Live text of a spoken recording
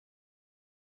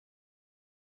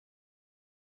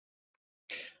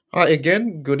Hi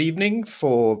again, good evening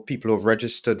for people who have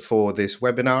registered for this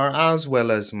webinar, as well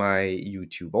as my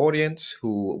YouTube audience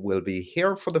who will be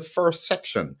here for the first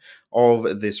section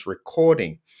of this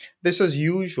recording. This, as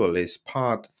usual, is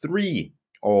part three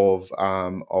of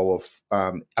our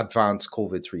Advanced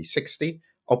COVID 360,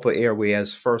 Upper Airway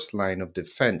as First Line of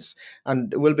Defense.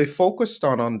 And we'll be focused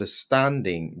on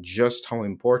understanding just how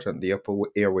important the upper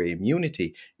airway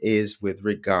immunity is with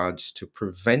regards to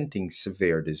preventing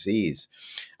severe disease.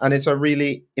 And it's a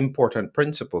really important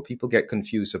principle. People get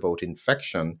confused about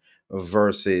infection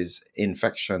versus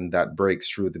infection that breaks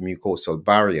through the mucosal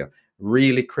barrier.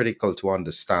 Really critical to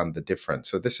understand the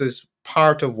difference. So, this is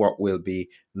part of what we'll be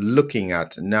looking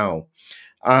at now.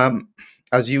 Um,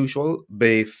 as usual,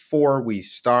 before we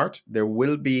start, there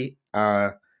will be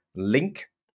a link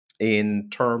in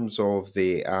terms of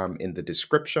the in the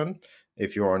description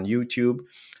if you're on YouTube.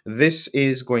 This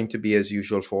is going to be as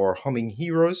usual for Humming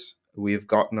Heroes. We've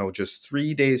got now just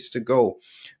 3 days to go.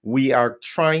 We are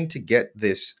trying to get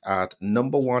this at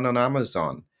 #1 on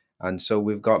Amazon. And so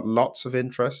we've got lots of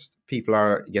interest. People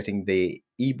are getting the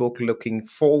ebook, looking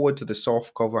forward to the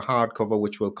soft cover, hardcover,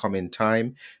 which will come in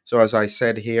time. So as I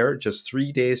said here, just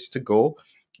 3 days to go.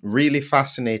 Really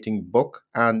fascinating book.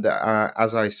 And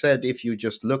as I said, if you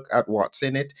just look at what's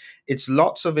in it, it's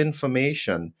lots of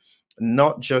information,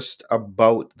 not just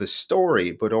about the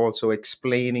story, but also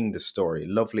explaining the story.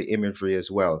 Lovely imagery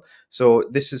as well. So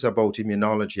this is about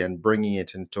immunology and bringing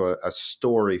it into a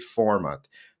story format.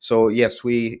 So yes,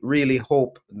 we really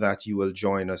hope that you will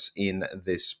join us in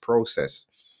this process.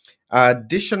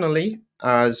 Additionally,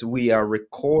 as we are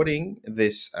recording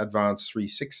this Advanced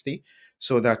 360,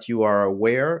 so that you are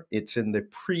aware, it's in the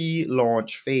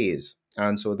pre-launch phase.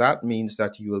 And so that means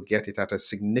that you will get it at a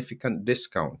significant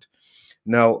discount.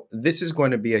 Now, this is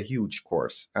going to be a huge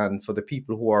course. And for the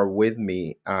people who are with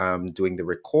me doing the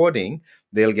recording,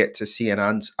 they'll get to see and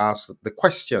ask the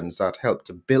questions that help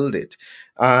to build it.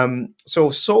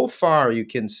 So far, you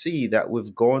can see that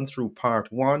we've gone through part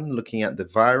one, looking at the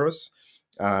virus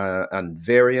and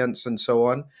variants and so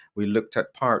on. We looked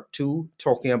at part two,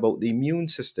 talking about the immune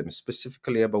system,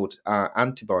 specifically about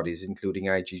antibodies, including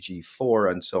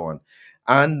IgG4 and so on.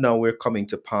 And now we're coming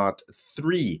to part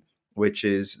three, which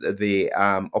is the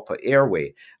upper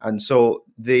airway. And so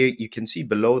there you can see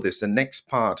below this, the next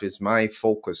part is my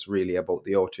focus really about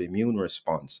the autoimmune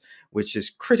response, which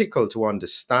is critical to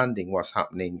understanding what's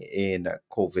happening in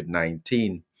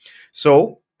COVID-19.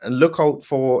 So look out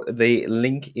for the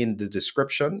link in the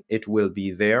description. It will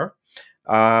be there.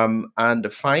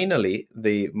 And finally,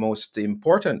 the most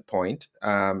important point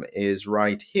is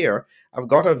right here. I've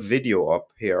got a video up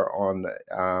here on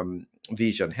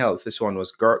Vejon Health. This one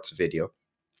was Gert's video.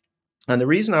 And the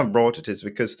reason I've brought it is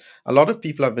because a lot of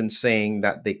people have been saying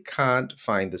that they can't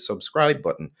find the subscribe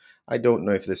button. I don't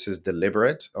know if this is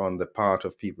deliberate on the part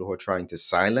of people who are trying to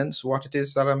silence what it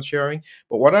is that I'm sharing.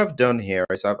 But what I've done here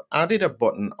is I've added a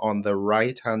button on the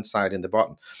right-hand side in the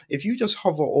bottom. If you just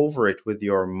hover over it with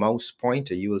your mouse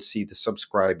pointer, you will see the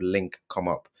subscribe link come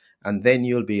up. And then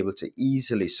you'll be able to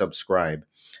easily subscribe.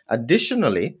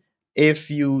 Additionally, if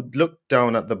you look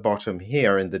down at the bottom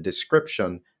here in the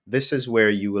description, this is where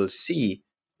you will see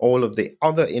all of the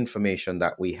other information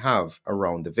that we have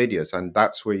around the videos. And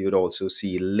that's where you'd also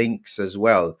see links as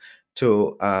well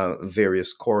to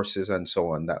various courses and so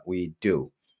on that we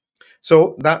do.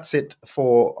 So that's it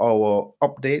for our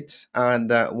updates. And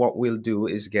what we'll do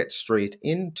is get straight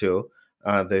into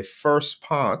the first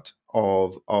part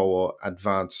of our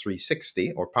Advanced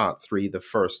 360, or part three, the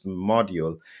first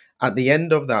module. At the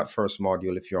end of that first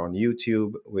module, if you're on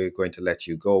YouTube, we're going to let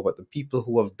you go. But the people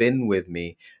who have been with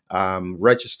me,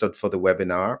 registered for the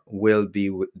webinar, will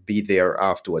be there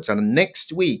afterwards. And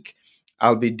next week,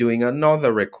 I'll be doing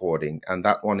another recording, and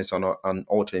that one is on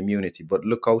autoimmunity. But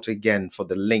look out again for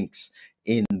the links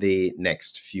in the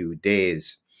next few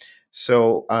days.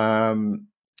 So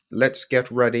let's get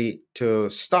ready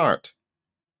to start.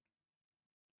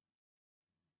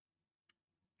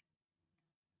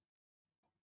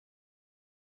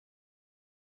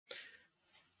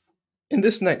 In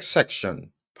this next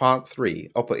section, part three,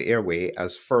 upper airway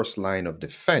as first line of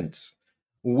defense,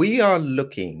 we are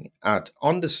looking at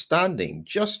understanding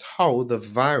just how the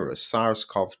virus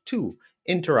SARS-CoV-2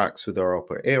 interacts with our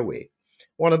upper airway.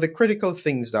 One of the critical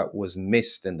things that was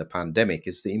missed in the pandemic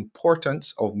is the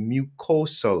importance of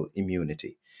mucosal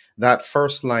immunity, that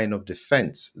first line of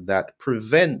defense that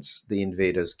prevents the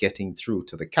invaders getting through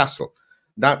to the castle.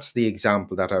 That's the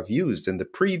example that I've used in the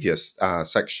previous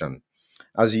section.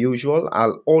 As usual,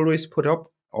 I'll always put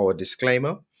up our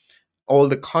disclaimer. All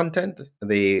the content,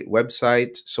 the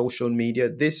website, social media,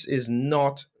 this is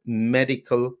not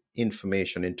medical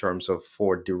information in terms of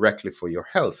for directly for your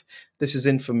health. This is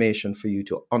information for you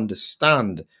to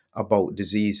understand about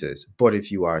diseases. But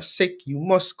if you are sick, you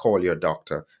must call your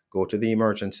doctor, go to the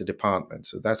emergency department.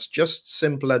 So that's just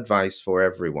simple advice for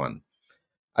everyone.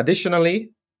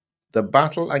 Additionally, the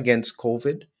battle against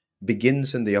COVID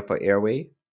begins in the upper airway,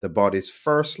 the body's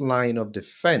first line of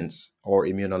defense or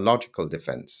immunological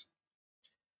defense.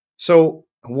 So,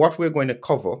 what we're going to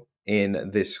cover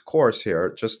in this course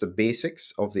here, just the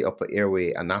basics of the upper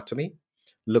airway anatomy,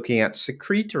 looking at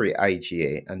secretory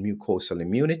IgA and mucosal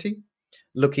immunity,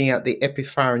 looking at the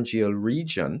epipharyngeal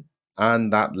region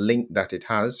and that link that it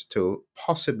has to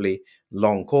possibly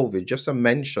long COVID, just a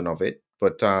mention of it,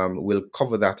 but we'll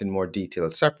cover that in more detail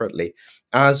separately,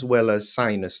 as well as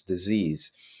sinus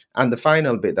disease. And the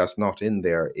final bit that's not in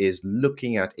there is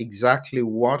looking at exactly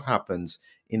what happens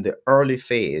in the early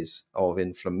phase of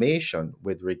inflammation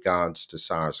with regards to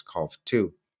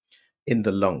SARS-CoV-2 in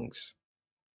the lungs.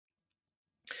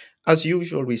 As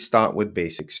usual, we start with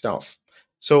basic stuff.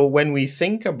 So when we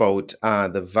think about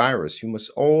the virus, you must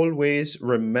always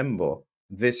remember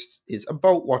this is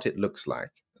about what it looks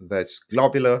like. This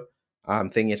globular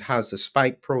thing, it has the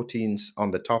spike proteins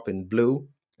on the top in blue.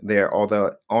 There are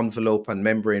the envelope and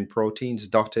membrane proteins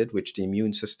dotted, which the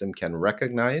immune system can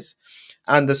recognize.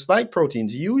 And the spike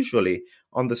proteins, usually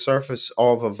on the surface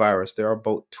of a virus, there are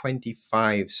about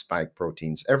 25 spike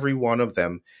proteins. Every one of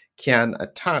them can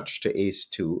attach to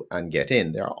ACE2 and get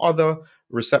in. There are other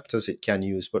receptors it can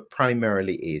use, but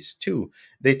primarily ACE2.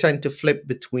 They tend to flip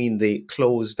between the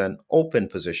closed and open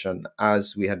position,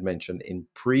 as we had mentioned in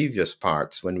previous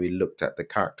parts when we looked at the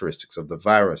characteristics of the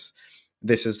virus.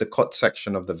 This is the cut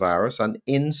section of the virus, and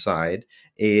inside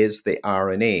is the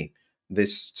RNA.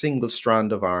 This single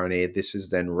strand of RNA, this is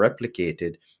then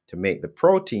replicated to make the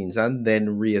proteins and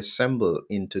then reassemble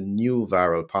into new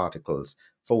viral particles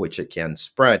for which it can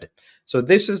spread. So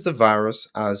this is the virus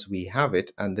as we have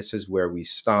it, and this is where we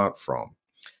start from.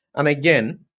 And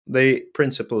again, the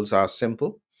principles are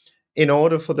simple. In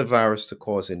order for the virus to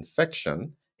cause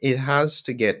infection, it has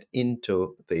to get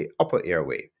into the upper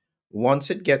airway. Once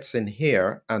it gets in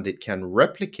here and it can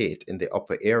replicate in the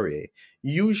upper airway,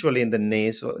 usually in the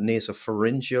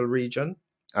nasopharyngeal region,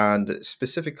 and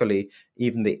specifically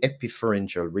even the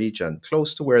epipharyngeal region,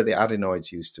 close to where the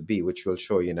adenoids used to be, which we'll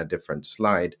show you in a different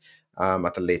slide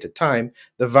at a later time,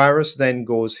 the virus then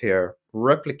goes here,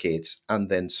 replicates, and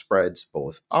then spreads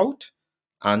both out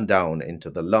and down into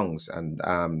the lungs.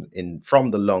 And from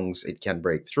the lungs, it can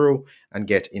break through and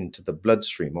get into the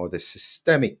bloodstream or the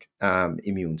systemic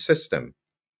immune system.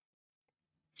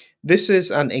 This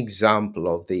is an example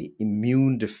of the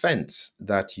immune defense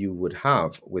that you would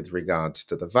have with regards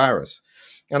to the virus.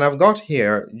 And I've got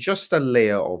here just a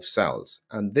layer of cells,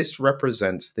 and this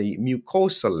represents the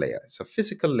mucosal layer. It's a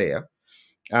physical layer,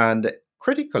 and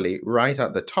critically, right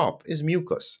at the top is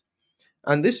mucus.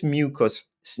 And this mucus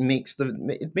makes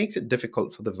it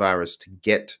difficult for the virus to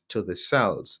get to the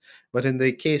cells. But in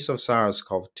the case of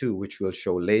SARS-CoV-2, which we'll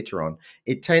show later on,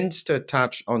 it tends to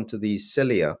attach onto these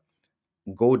cilia,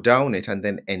 go down it, and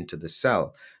then enter the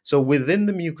cell. So within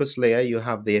the mucus layer, you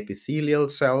have the epithelial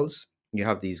cells. You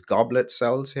have these goblet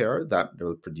cells here that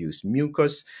will produce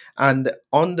mucus. And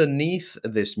underneath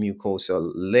this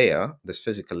mucosal layer, this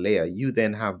physical layer, you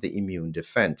then have the immune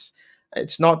defense.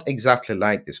 It's not exactly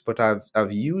like this, but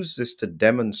I've used this to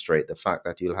demonstrate the fact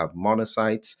that you'll have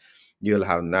monocytes, you'll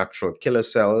have natural killer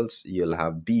cells, you'll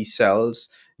have B cells,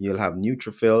 you'll have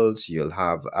neutrophils, you'll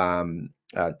have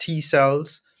T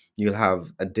cells, you'll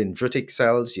have dendritic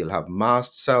cells, you'll have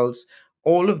mast cells.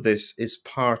 All of this is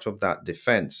part of that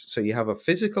defense. So you have a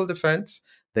physical defense,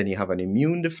 then you have an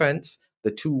immune defense.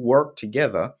 The two work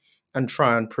together and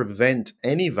try and prevent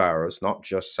any virus, not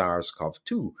just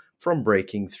SARS-CoV-2, from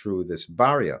breaking through this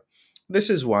barrier. This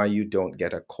is why you don't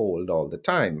get a cold all the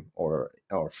time or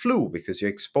flu, because you're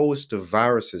exposed to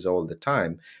viruses all the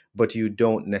time, but you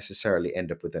don't necessarily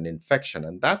end up with an infection.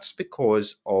 And that's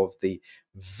because of the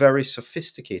very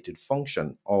sophisticated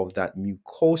function of that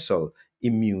mucosal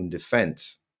immune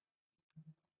defense.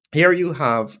 Here you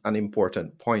have an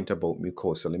important point about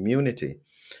mucosal immunity.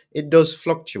 It does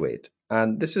fluctuate.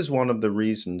 And this is one of the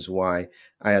reasons why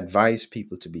I advise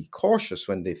people to be cautious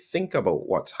when they think about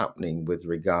what's happening with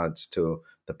regards to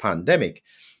the pandemic.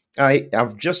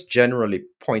 I've just generally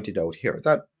pointed out here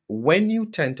that when you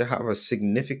tend to have a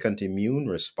significant immune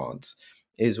response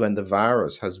is when the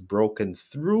virus has broken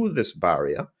through this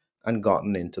barrier and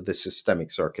gotten into the systemic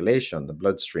circulation, the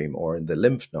bloodstream, or in the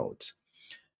lymph nodes.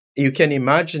 You can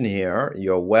imagine here,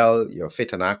 you're well, you're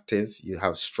fit and active, you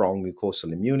have strong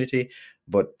mucosal immunity,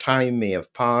 but time may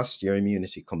have passed, your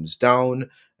immunity comes down,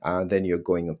 and then you're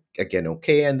going again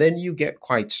okay, and then you get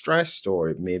quite stressed,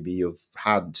 or maybe you've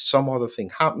had some other thing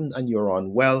happen and you're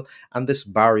unwell, and this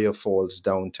barrier falls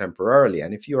down temporarily.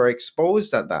 And if you are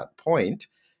exposed at that point,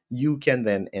 you can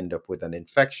then end up with an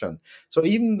infection. So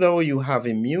even though you have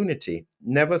immunity,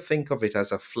 never think of it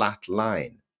as a flat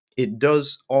line. It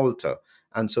does alter.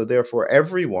 And so, therefore,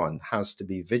 everyone has to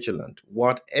be vigilant,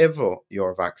 whatever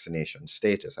your vaccination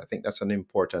status. I think that's an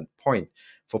important point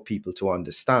for people to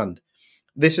understand.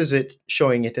 This is it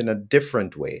showing it in a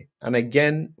different way. And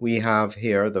again, we have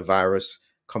here the virus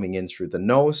coming in through the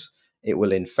nose. It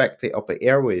will infect the upper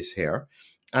airways here.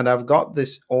 And I've got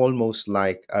this almost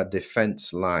like a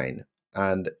defense line.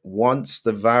 And once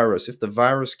the virus, if the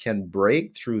virus can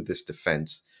break through this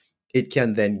defense, it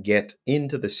can then get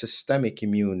into the systemic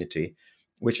immunity,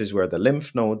 which is where the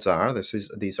lymph nodes are.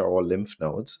 These are all lymph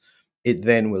nodes. It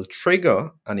then will trigger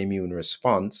an immune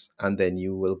response, and then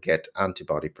you will get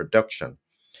antibody production.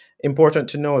 Important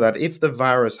to know that if the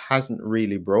virus hasn't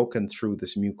really broken through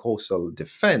this mucosal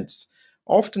defense,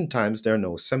 oftentimes there are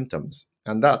no symptoms.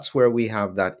 And that's where we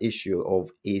have that issue of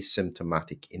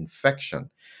asymptomatic infection.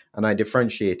 And I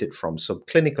differentiate it from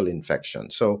subclinical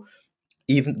infection. So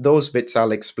even those bits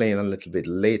I'll explain a little bit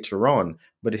later on,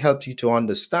 but it helps you to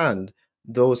understand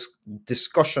those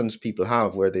discussions people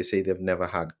have where they say they've never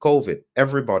had COVID.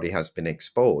 Everybody has been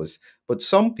exposed, but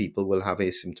some people will have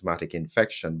asymptomatic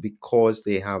infection because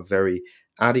they have very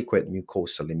adequate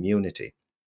mucosal immunity.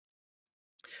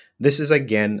 This is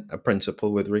again a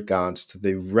principle with regards to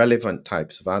the relevant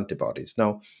types of antibodies.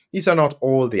 Now, these are not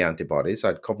all the antibodies.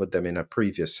 I'd covered them in a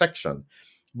previous section.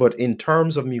 But in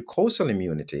terms of mucosal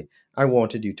immunity, I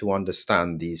wanted you to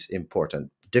understand these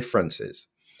important differences.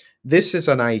 This is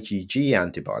an IgG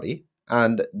antibody,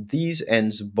 and these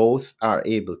ends both are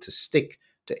able to stick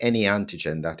to any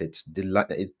antigen that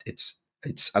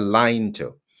it's aligned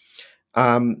to.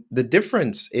 The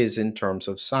difference is in terms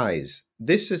of size.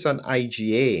 This is an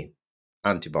IgA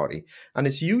antibody, and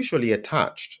it's usually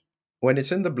attached. When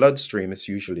it's in the bloodstream, it's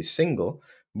usually single,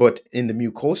 but in the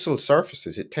mucosal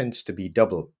surfaces, it tends to be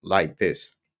double like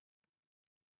this.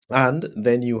 And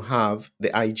then you have the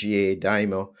IgA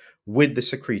dimer with the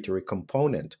secretory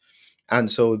component. And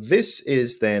so this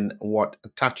is then what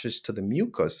attaches to the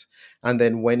mucus. And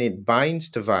then when it binds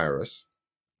to virus,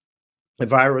 the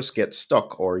virus gets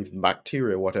stuck, or even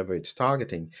bacteria, whatever it's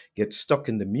targeting, gets stuck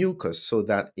in the mucus so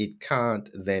that it can't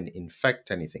then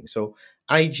infect anything. So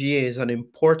IgA is an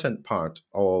important part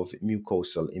of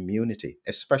mucosal immunity,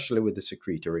 especially with the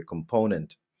secretory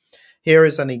component. Here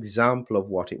is an example of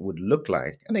what it would look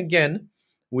like. And again,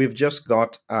 we've just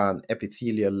got an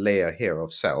epithelial layer here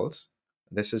of cells.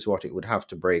 This is what it would have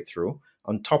to break through.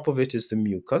 On top of it is the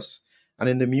mucus. And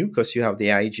in the mucus, you have the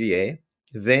IgA.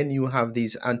 Then you have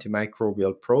these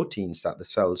antimicrobial proteins that the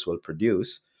cells will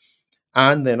produce.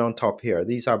 And then on top here,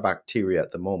 these are bacteria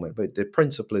at the moment, but the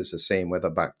principle is the same, whether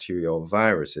bacteria or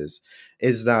viruses,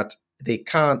 is that they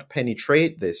can't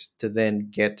penetrate this to then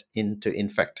get into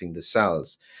infecting the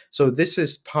cells. So this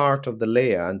is part of the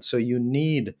layer. And so you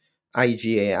need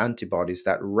IgA antibodies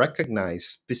that recognize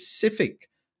specific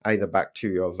either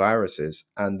bacteria or viruses.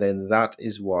 And then that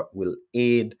is what will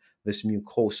aid this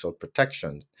mucosal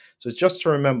protection. So it's just to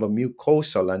remember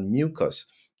mucosal and mucus.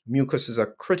 Mucus is a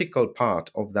critical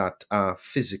part of that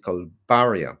physical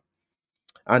barrier.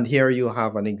 And here you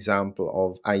have an example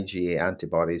of IgA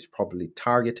antibodies probably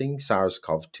targeting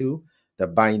SARS-CoV-2. They're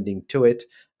binding to it.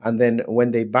 And then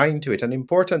when they bind to it, an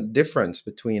important difference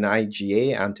between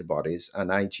IgA antibodies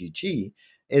and IgG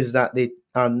is that they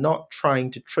are not trying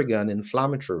to trigger an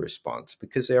inflammatory response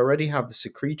because they already have the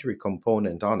secretory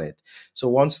component on it. So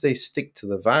once they stick to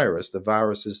the virus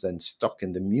is then stuck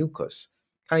in the mucus,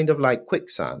 kind of like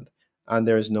quicksand, and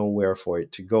there is nowhere for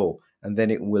it to go. And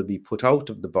then it will be put out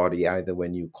of the body either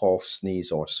when you cough,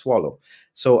 sneeze, or swallow.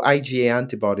 So IgA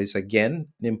antibodies, again,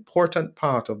 an important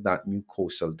part of that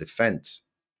mucosal defense.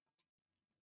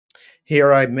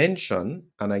 Here I mention,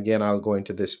 and again I'll go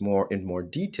into this in more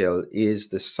detail, is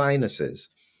the sinuses.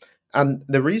 And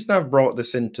the reason I've brought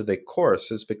this into the course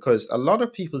is because a lot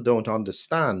of people don't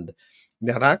understand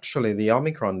that actually the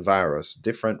Omicron virus,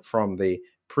 different from the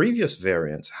previous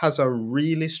variants, has a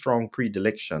really strong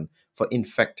predilection for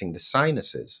infecting the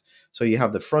sinuses. So you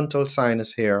have the frontal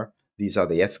sinus here. These are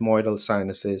the ethmoidal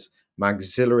sinuses,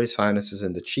 maxillary sinuses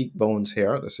in the cheekbones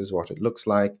here. This is what it looks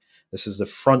like. This is the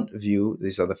front view.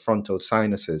 These are the frontal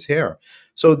sinuses here.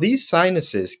 So these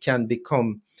sinuses can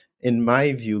become, in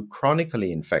my view,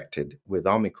 chronically infected with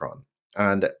Omicron,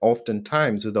 and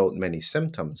oftentimes without many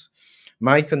symptoms.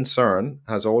 My concern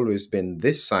has always been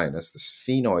this sinus, this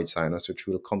sphenoid sinus, which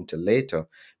we'll come to later,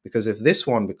 because if this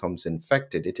one becomes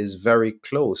infected, it is very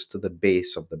close to the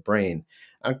base of the brain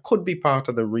and could be part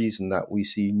of the reason that we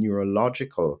see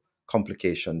neurological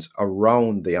complications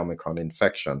around the Omicron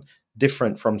infection,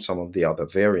 different from some of the other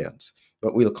variants.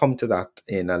 But we'll come to that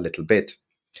in a little bit.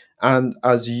 And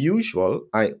as usual,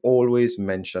 I always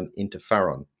mention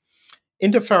interferon.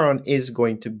 Interferon is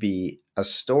going to be a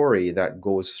story that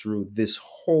goes through this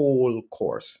whole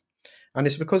course. And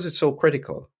it's because it's so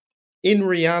critical. In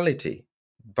reality,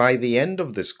 by the end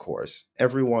of this course,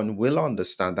 everyone will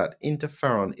understand that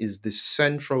interferon is the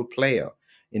central player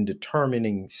in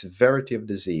determining severity of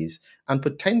disease and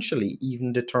potentially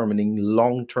even determining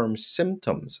long term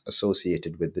symptoms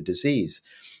associated with the disease.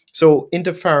 So,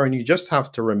 interferon, you just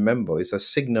have to remember, is a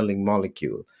signaling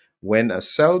molecule. When a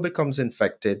cell becomes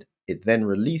infected, it then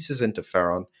releases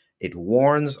interferon. It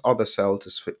warns other cells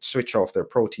to switch off their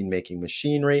protein making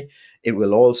machinery. It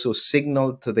will also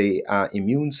signal to the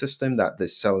immune system that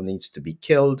this cell needs to be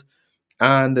killed.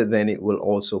 And then it will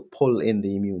also pull in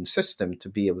the immune system to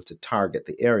be able to target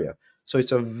the area. So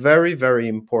it's a very, very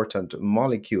important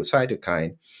molecule,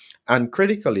 cytokine. And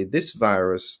critically, this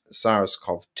virus,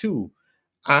 SARS-CoV-2,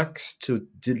 acts to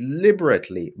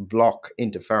deliberately block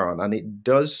interferon, and it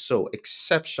does so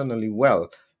exceptionally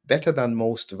well, better than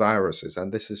most viruses.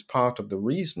 And this is part of the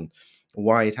reason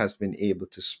why it has been able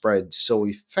to spread so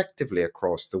effectively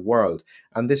across the world.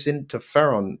 And this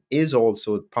interferon is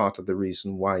also part of the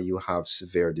reason why you have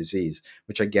severe disease,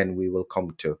 which again we will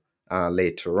come to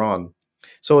later on.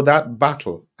 So that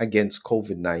battle against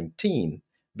COVID-19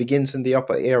 begins in the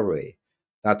upper airway.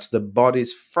 That's the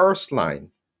body's first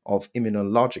line of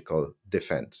immunological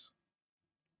defense.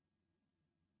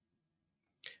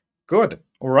 Good.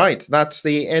 All right. That's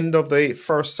the end of the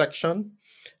first section.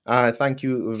 Thank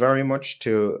you very much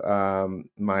to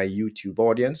my YouTube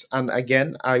audience. And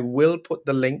again, I will put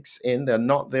the links in. They're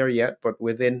not there yet, but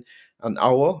within an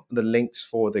hour, the links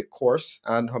for the course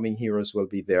and Humming Heroes will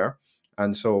be there.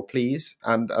 And so please,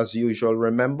 and as usual,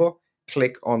 remember,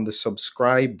 click on the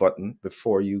subscribe button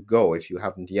before you go if you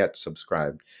haven't yet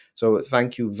subscribed. So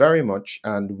thank you very much.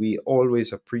 And we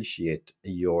always appreciate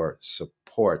your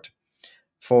support.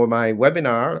 For my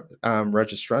webinar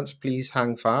registrants, please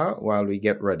hang fire while we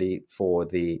get ready for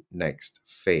the next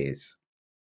phase.